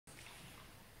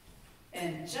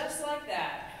And just like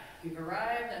that, we've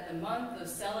arrived at the month of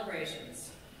celebrations.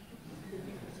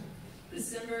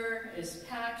 December is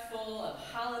packed full of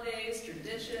holidays,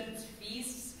 traditions,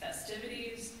 feasts,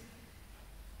 festivities.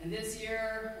 And this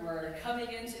year, we're coming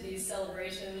into these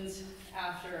celebrations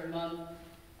after a month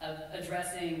of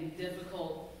addressing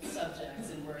difficult subjects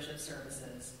in worship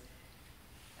services.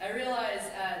 I realize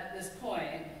at this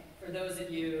point, for those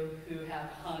of you who have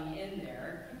hung in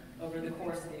there over the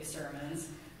course of these sermons,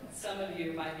 some of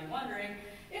you might be wondering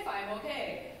if I'm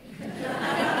okay.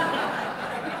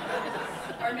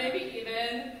 Or maybe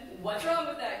even, what's wrong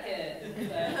with that kid?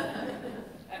 But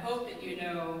I hope that you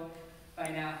know by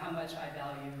now how much I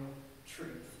value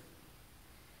truth.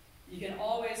 You can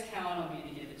always count on me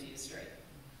to give it to you straight.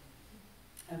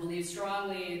 I believe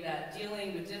strongly that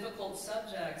dealing with difficult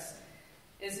subjects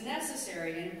is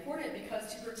necessary and important,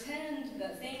 because to pretend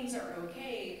that things are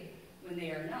okay when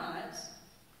they are not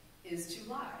is to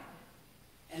lie.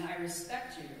 And I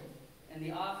respect you and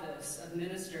the office of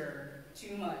minister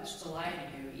too much to lie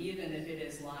to you, even if it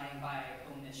is lying by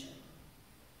omission.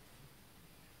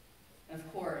 Of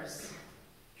course,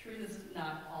 truth is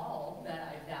not all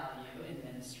that I value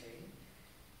in ministry,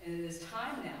 and it is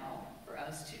time now for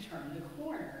us to turn the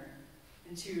corner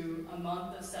into a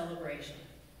month of celebration.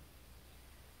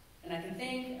 And I can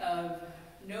think of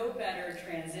no better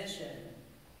transition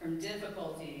from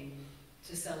difficulty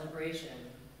to celebration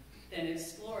than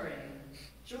exploring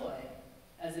joy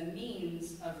as a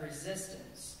means of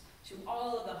resistance to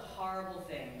all of the horrible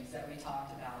things that we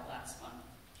talked about last month.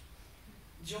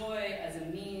 Joy as a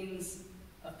means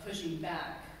of pushing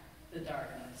back the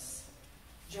darkness.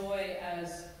 Joy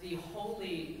as the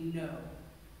holy no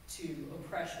to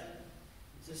oppression,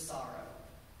 to sorrow.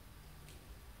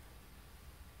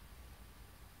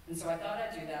 And so I thought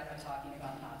I'd do that by talking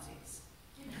about Nazis.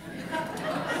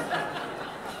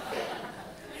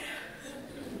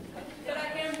 But I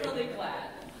am really glad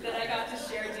that I got to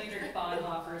share Dietrich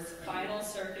Bonhoeffer's final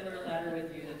circular letter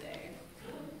with you today.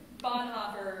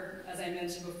 Bonhoeffer, as I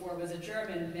mentioned before, was a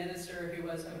German minister who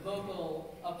was a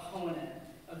vocal opponent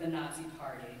of the Nazi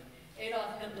Party.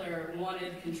 Adolf Hitler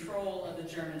wanted control of the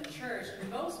German church, and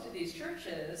most of these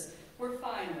churches were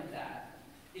fine with that,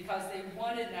 because they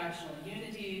wanted national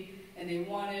unity and they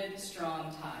wanted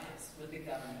strong ties with the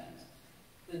government.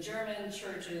 The German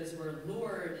churches were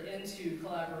lured into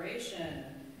collaboration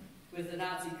with the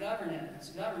Nazi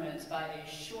government by a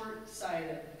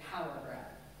short-sighted power grab.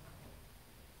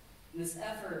 This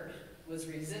effort was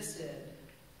resisted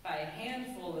by a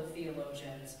handful of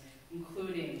theologians,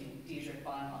 including Dietrich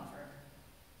Bonhoeffer.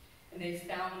 And they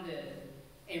founded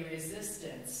a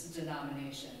resistance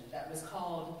denomination that was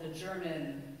called the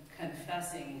German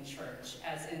Confessing Church,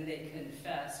 as in they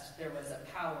confessed there was a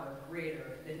power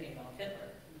greater than Adolf Hitler.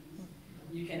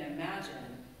 You can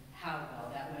imagine how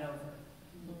well that went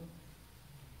over.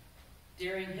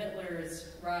 During Hitler's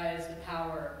rise to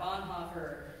power,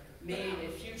 Bonhoeffer made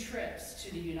a few trips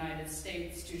to the United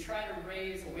States to try to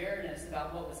raise awareness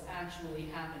about what was actually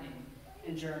happening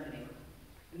in Germany.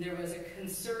 And there was a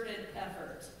concerted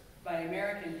effort by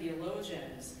American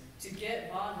theologians to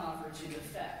get Bonhoeffer to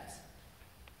defect,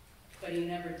 but he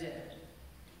never did.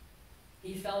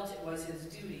 He felt it was his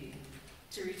duty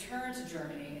to return to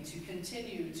Germany and to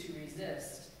continue to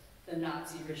resist the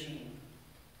Nazi regime.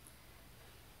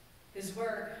 His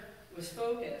work was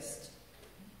focused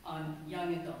on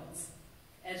young adults,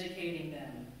 educating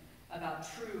them about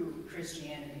true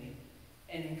Christianity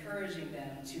and encouraging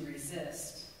them to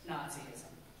resist Nazism.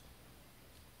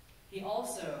 He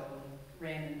also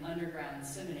ran an underground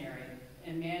seminary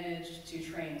and managed to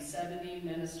train 70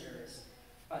 ministers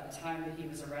by the time that he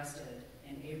was arrested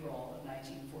in April of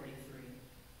 1943.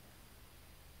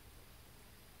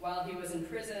 While he was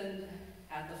imprisoned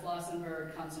at the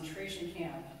Flossenburg concentration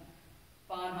camp,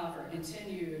 Bonhoeffer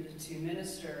continued to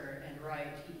minister and write.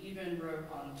 He even wrote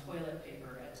on toilet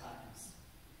paper at times.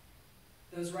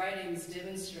 Those writings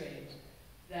demonstrate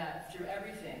that through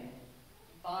everything,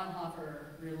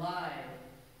 Bonhoeffer relied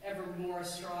ever more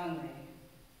strongly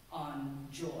on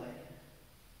joy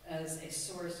as a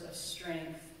source of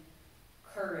strength,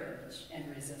 courage,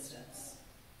 and resistance.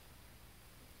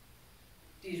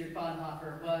 Dietrich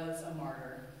Bonhoeffer was a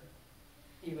martyr.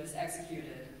 He was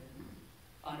executed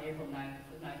on April 9th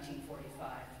of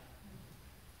 1945.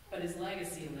 But his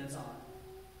legacy lives on.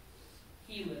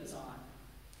 He lives on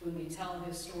when we tell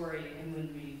his story and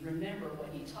when we remember what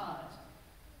he taught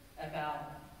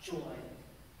about joy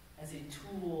as a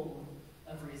tool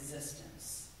of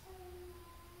resistance.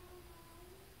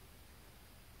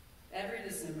 Every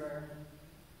December,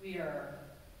 we are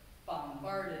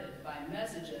bombarded by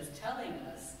messages telling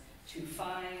us to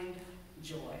find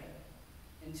joy.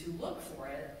 and to look for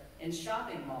it in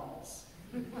shopping malls.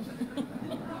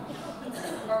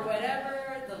 Or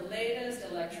whatever the latest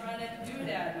electronic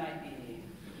doodad might be,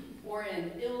 or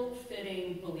in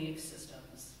ill-fitting belief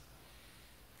systems.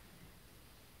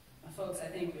 Now, folks, I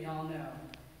think we all know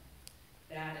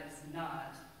that is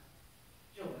not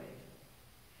joy.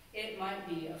 It might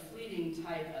be a fleeting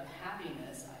type of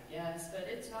happiness, I guess, but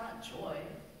it's not joy.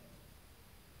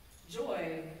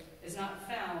 Joy is not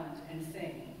found in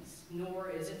things, nor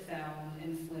is it found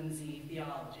in flimsy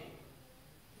theology.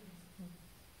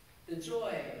 The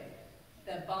joy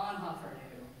that Bonhoeffer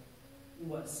knew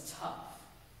was tough,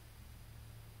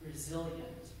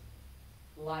 resilient,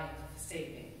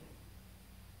 life-saving.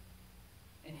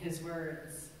 In his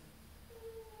words,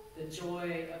 the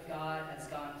joy of God has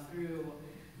gone through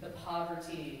the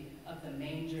poverty of the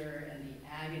manger and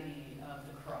the agony of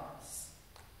the cross.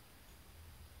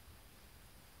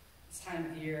 This time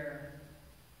of year,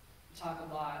 we talk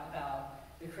a lot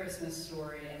about the Christmas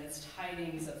story and its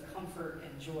tidings of comfort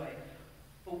and joy.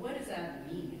 But what does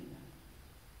that mean?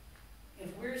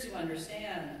 If we're to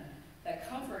understand that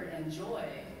comfort and joy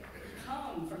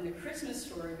come from the Christmas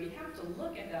story, we have to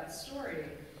look at that story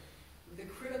with a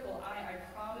critical eye. I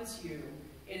promise you,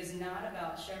 it is not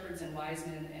about shepherds and wise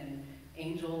men and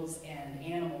angels and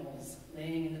animals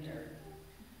laying in the dirt.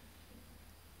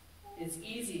 It's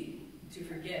easy to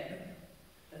forget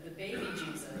that the baby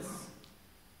Jesus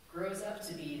grows up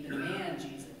to be the man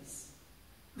Jesus,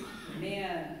 the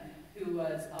man who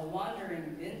was a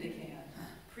wandering mendicant,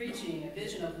 preaching a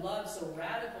vision of love so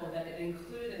radical that it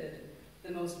included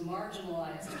the most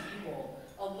marginalized people,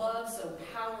 a love so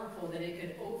powerful that it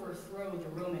could overthrow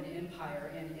the Roman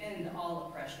Empire and end all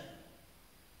oppression.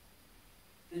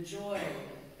 The joy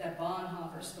that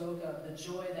Bonhoeffer spoke of, the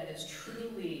joy that is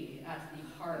truly at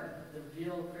the heart of the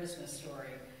real Christmas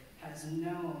story, has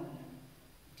known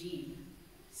deep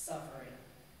suffering.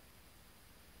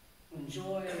 When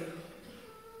joy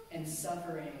and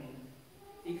suffering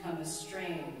become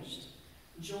estranged,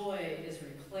 joy is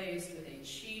replaced with a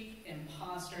cheap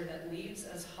impostor that leaves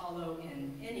us hollow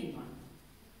in any month,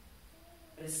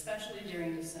 but especially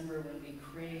during December when we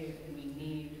crave and we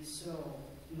need so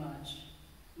much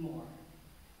more.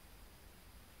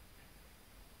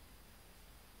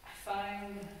 I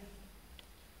find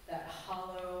that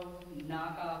hollow,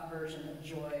 knockoff version of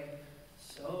joy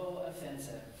so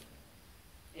offensive.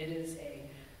 It is a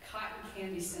cotton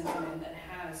candy sentiment that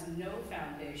has no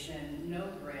foundation, no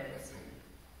grit,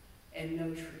 and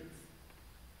no truth.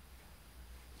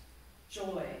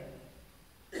 Joy,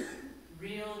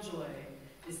 real joy,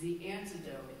 is the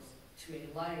antidote to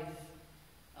a life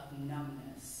of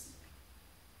numbness.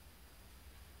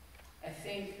 I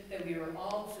think that we are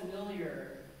all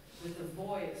familiar with the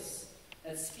voice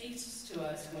that speaks to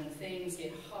us when things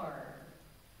get hard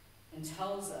and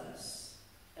tells us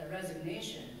that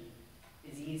resignation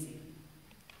is easy.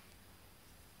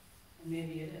 And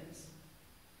maybe it is.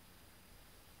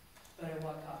 But at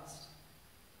what cost?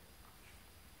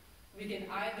 We can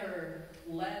either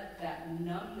let that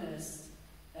numbness,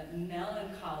 that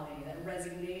melancholy, that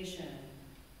resignation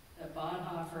that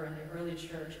Bonhoeffer and the early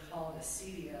church called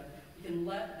acedia, we can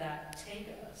let that take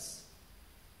us,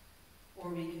 or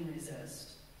we can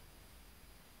resist.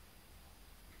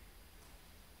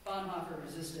 Bonhoeffer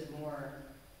resisted more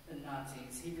than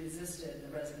Nazis. He resisted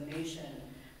the resignation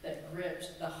that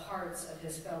gripped the hearts of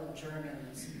his fellow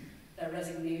Germans, that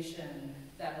resignation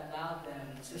that allowed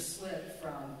them to slip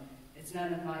from "it's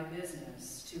none of my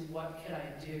business" to "what could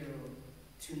I do"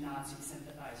 to Nazi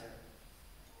sympathizer.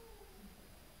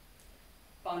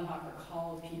 Bonhoeffer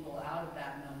called people out of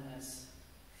that numbness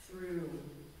through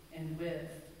and with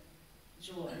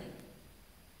joy.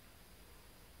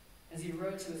 As he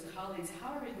wrote to his colleagues,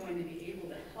 how are we going to be able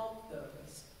to help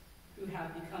those who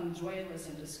have become joyless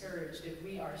and discouraged if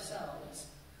we ourselves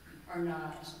are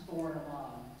not borne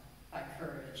along by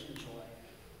courage and joy?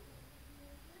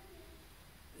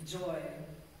 The joy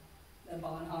that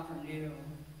Bonhoeffer knew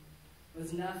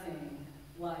was nothing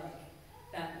like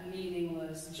that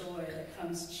meaningless joy that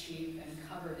comes cheap and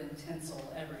covered in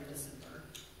tinsel every December.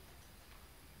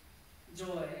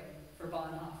 Joy, for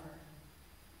Bonhoeffer,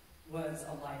 was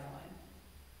a lifeline.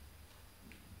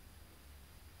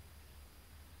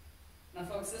 Now,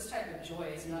 folks, this type of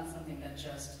joy is not something that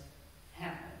just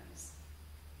happens.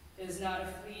 It is not a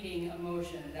fleeting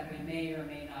emotion that we may or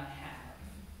may not have.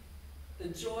 The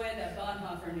joy that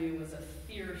Bonhoeffer knew was a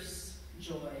fierce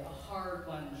joy, a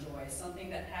hard-won joy, something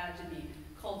that had to be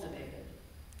cultivated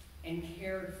and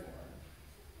cared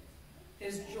for.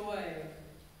 His joy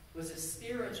was a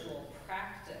spiritual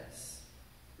practice,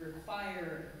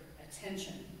 required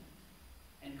attention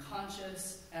and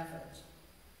conscious effort.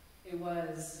 It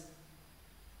was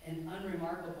an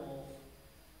unremarkable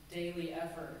daily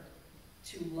effort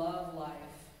to love life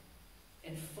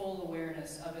in full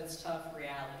awareness of its tough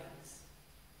realities.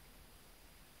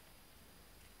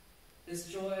 This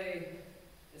joy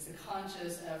is a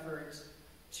conscious effort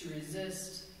to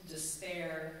resist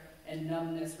despair and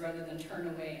numbness rather than turn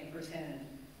away and pretend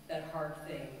that hard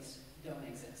things don't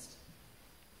exist.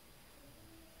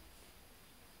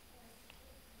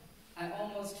 I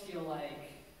almost feel like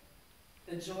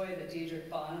the joy that Dietrich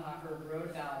Bonhoeffer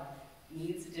wrote about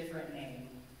needs a different name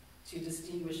to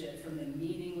distinguish it from the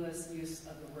meaningless use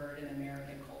of the word in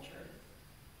American culture.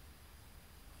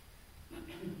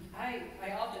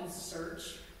 I often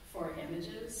search for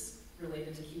images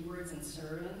related to keywords in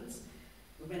sermons.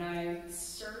 When I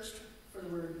searched for the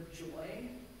word joy,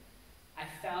 I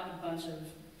found a bunch of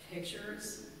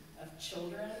pictures of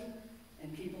children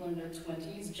and people in their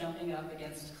 20s jumping up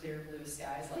against clear blue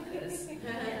skies like this.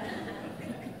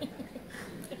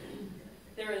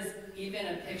 There is even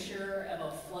a picture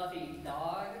of a fluffy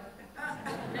dog.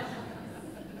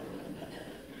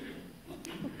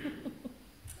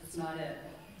 That's not it.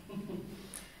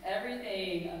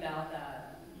 Everything about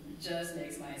that just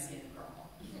makes my skin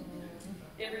crawl.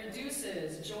 It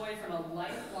reduces joy from a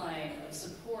lifeline of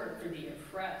support for the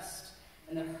oppressed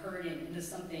and the hurting into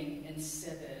something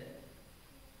insipid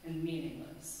and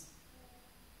meaningless.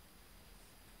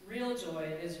 Real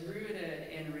joy is rooted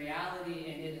in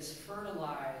reality, and it is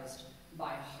fertilized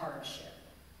by hardship.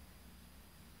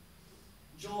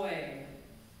 Joy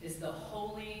is the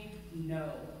holy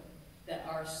no that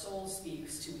our soul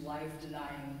speaks to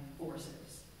life-denying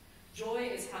forces.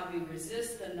 Joy is how we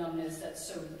resist the numbness that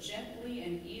so gently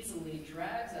and easily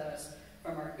drags us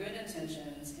from our good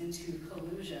intentions into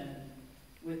collusion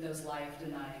with those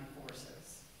life-denying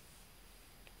forces.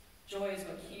 Joy is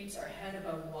what keeps our head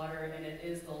above water, and it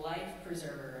is the life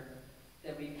preserver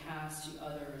that we pass to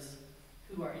others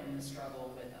who are in the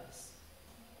struggle with us.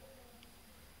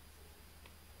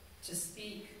 To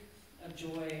speak of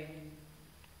joy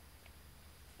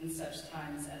in such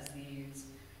times as these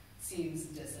seems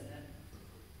dissonant.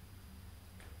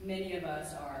 Many of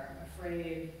us are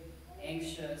afraid,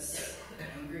 anxious,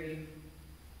 angry.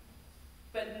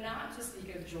 But not to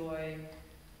speak of joy,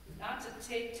 not to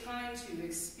take time to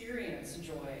experience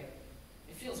joy,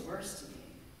 it feels worse to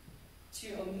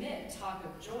me. To omit talk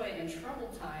of joy in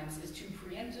troubled times is to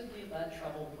preemptively let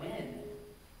trouble win.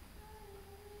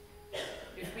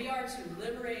 If we are to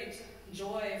liberate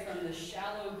joy from the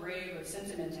shallow grave of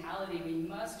sentimentality, we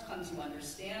must come to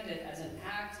understand it as an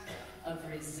act of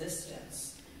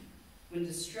resistance. When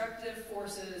destructive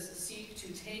forces seek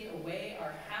to take away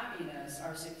our happiness,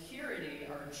 our security,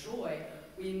 our joy,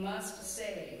 we must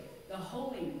say the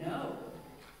holy no.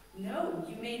 No,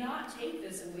 you may not take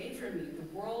this away from me.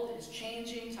 The world is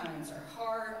changing, times are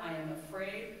hard, I am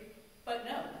afraid, but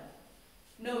no.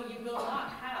 No, you will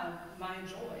not have my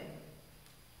joy.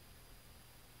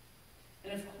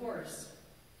 And of course,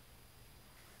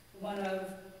 one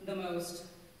of the most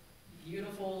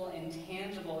beautiful and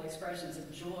tangible expressions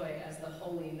of joy as the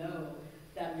holy no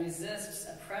that resists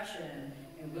oppression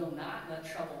and will not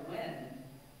let trouble win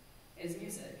is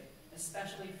music,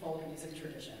 especially folk music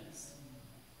traditions.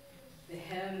 The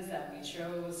hymns that we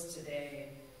chose today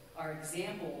are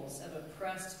examples of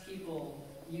oppressed people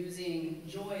using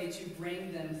joy to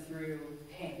bring them through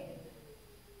pain.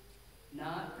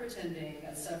 Not pretending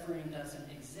that suffering doesn't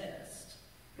exist,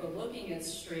 but looking it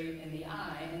straight in the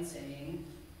eye and saying,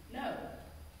 no,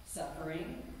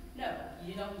 suffering, no,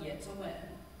 you don't get to win.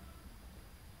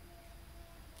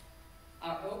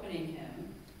 Our opening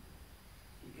hymn,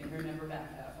 you can remember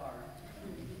back that far,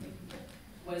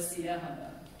 was Sia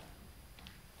Hamba.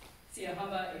 Sia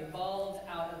Hamba evolved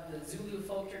out of the Zulu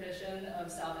folk tradition of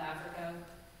South Africa.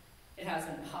 It has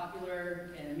been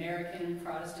popular in American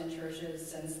Protestant churches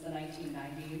since the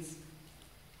 1990s.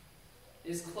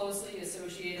 It is closely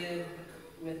associated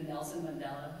with Nelson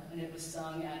Mandela, and it was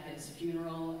sung at his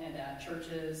funeral and at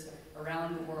churches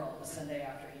around the world the Sunday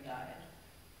after he died.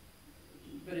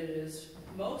 But it is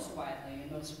most widely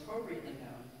and most appropriately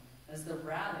known as the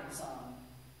rally song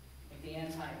of the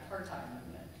anti-apartheid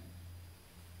movement.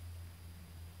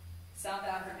 South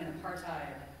African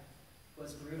apartheid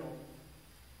was brutal.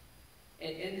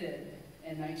 It ended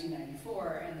in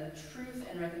 1994, and the Truth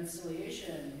and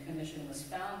Reconciliation Commission was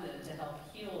founded to help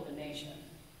heal the nation.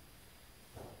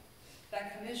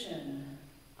 That commission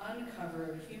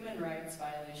uncovered human rights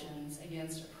violations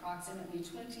against approximately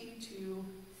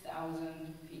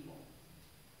 22,000 people.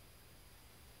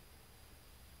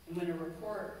 And when a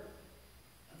report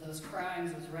of those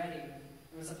crimes was ready,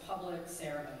 there was a public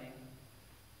ceremony.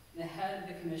 The head head of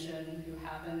the commission, who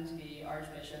happened to be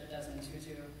Archbishop Desmond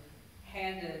Tutu,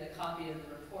 handed a copy of the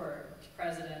report to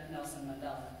President Nelson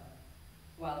Mandela,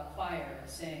 while the choir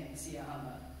sang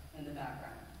Siyahama in the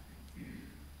background.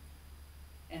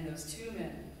 And those two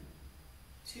men,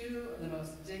 two of the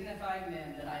most dignified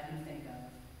men that I can think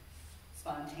of,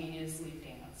 spontaneously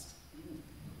danced.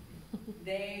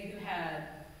 They who had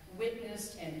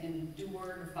witnessed and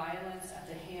endured violence at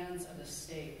the hands of the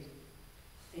state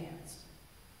danced.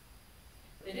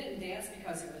 They didn't dance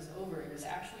because it was over, it was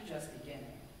actually just beginning.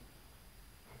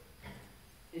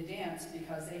 They danced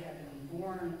because they had been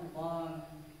borne along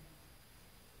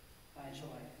by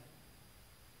joy,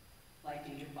 like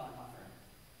Dietrich Bonhoeffer.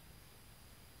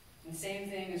 And the same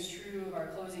thing is true of our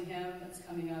closing hymn that's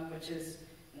coming up, which is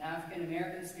an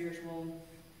African-American spiritual.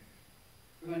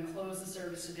 We're going to close the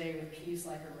service today with Peace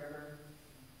Like a River.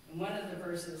 And one of the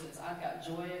verses is, I've got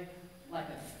joy like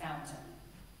a fountain.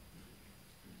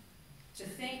 To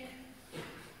think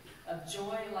of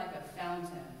joy like a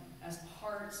fountain as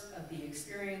part of the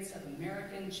experience of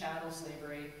American chattel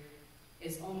slavery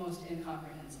is almost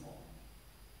incomprehensible.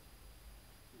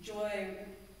 Joy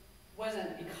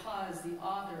wasn't because the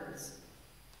authors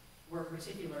were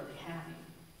particularly happy.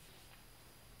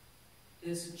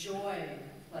 This joy,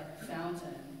 like a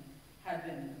fountain, had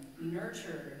been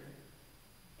nurtured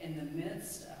in the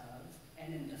midst of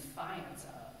and in defiance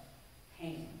of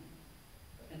pain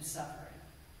and suffering.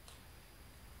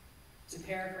 To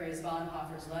paraphrase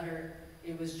Bonhoeffer's letter,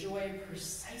 it was joy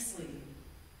precisely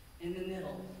in the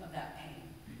middle of that pain.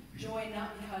 Joy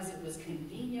not because it was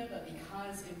convenient, but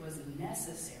because it was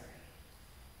necessary.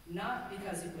 Not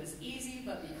because it was easy,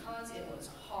 but because it was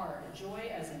hard.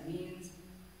 Joy as a means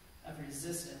of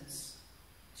resistance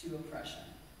to oppression.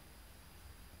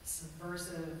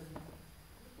 Subversive,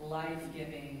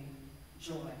 life-giving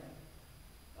joy.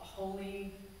 The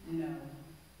holy no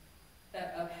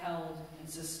that upheld and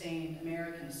sustained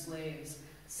American slaves,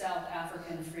 South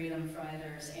African freedom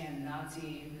fighters, and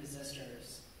Nazi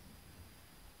resistors.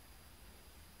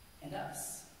 And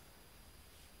us,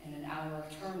 in an hour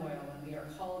of turmoil when we are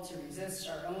called to resist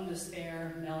our own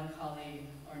despair, melancholy,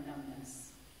 or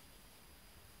numbness.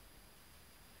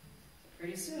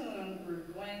 Pretty soon, we're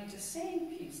going to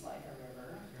sing Peace Like a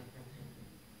River,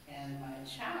 and my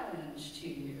challenge to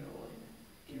you,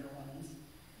 dear ones,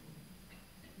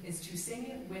 is to sing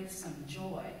it with some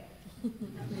joy.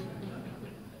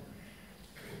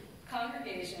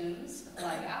 Congregations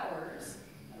like ours,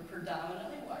 that are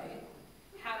predominantly white,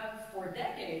 have for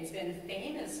decades been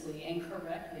famously and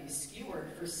correctly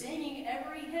skewered for singing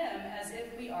every hymn as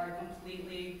if we are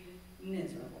completely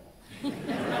miserable.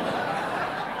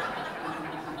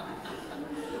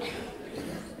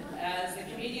 As the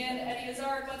comedian Eddie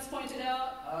Izzard once pointed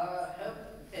out, I hope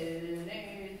in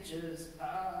ages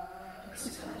past.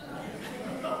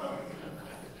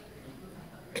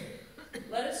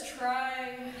 Let us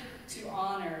try to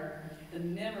honor the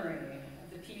memory of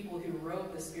the people who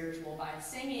wrote the spiritual by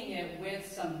singing it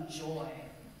with some joy.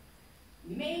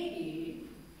 Maybe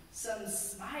some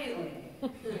smiling.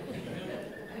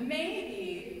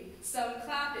 Maybe some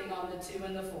clapping on the 2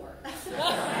 and the 4.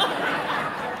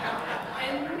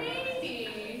 And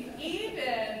maybe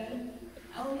even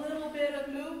a little bit of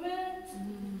movement.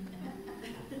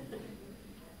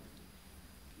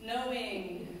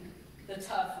 Knowing the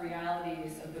tough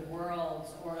realities of the world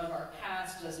or of our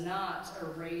past does not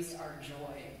erase our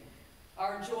joy.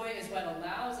 Our joy is what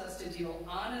allows us to deal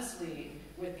honestly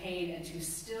with pain and to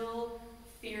still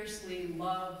fiercely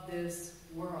love this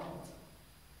world.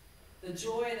 The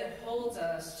joy that holds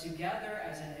us together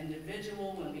as an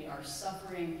individual when we are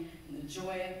suffering, and the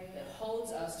joy that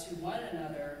holds us to one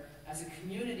another as a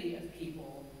community of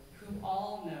people who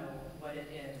all know what it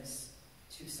is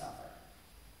to suffer.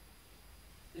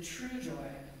 The true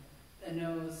joy that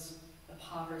knows the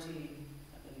poverty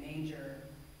of the manger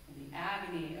and the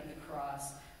agony of the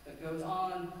cross, but goes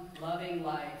on loving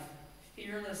life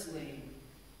fearlessly,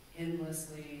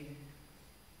 endlessly,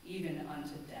 even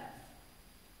unto death.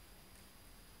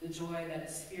 The joy that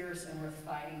is fierce and worth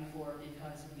fighting for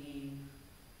because we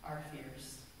are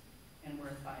fierce and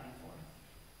worth fighting for.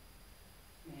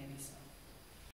 May it be so.